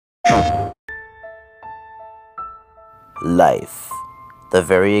Life, the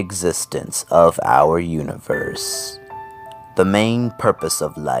very existence of our universe. The main purpose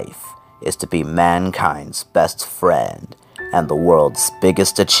of life is to be mankind's best friend and the world's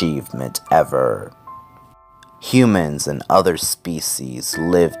biggest achievement ever. Humans and other species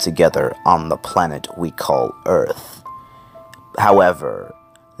live together on the planet we call Earth. However,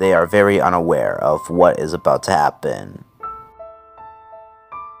 they are very unaware of what is about to happen.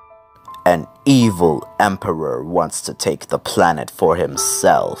 An evil emperor wants to take the planet for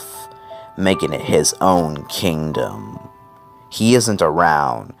himself, making it his own kingdom. He isn't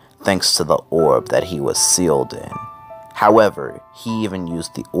around thanks to the orb that he was sealed in. However, he even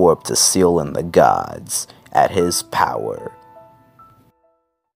used the orb to seal in the gods at his power.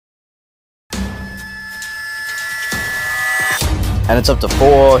 And it's up to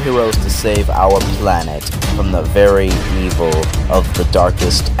 4 heroes to save our planet from the very evil of the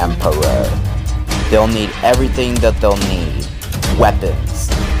darkest emperor. They'll need everything that they'll need: weapons,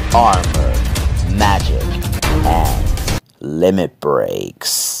 armor, magic, and limit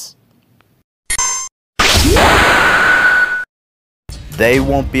breaks. They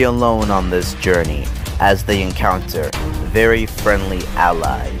won't be alone on this journey as they encounter very friendly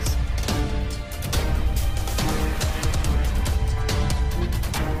allies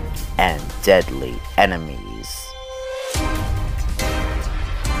and deadly enemies.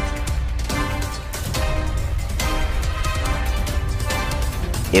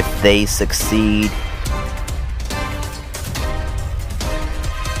 If they succeed,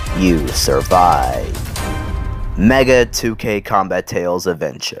 you survive. Mega2Kombatales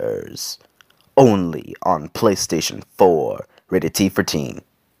Adventures. Only on PlayStation 4. Rated T for Teen.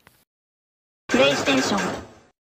 PlayStation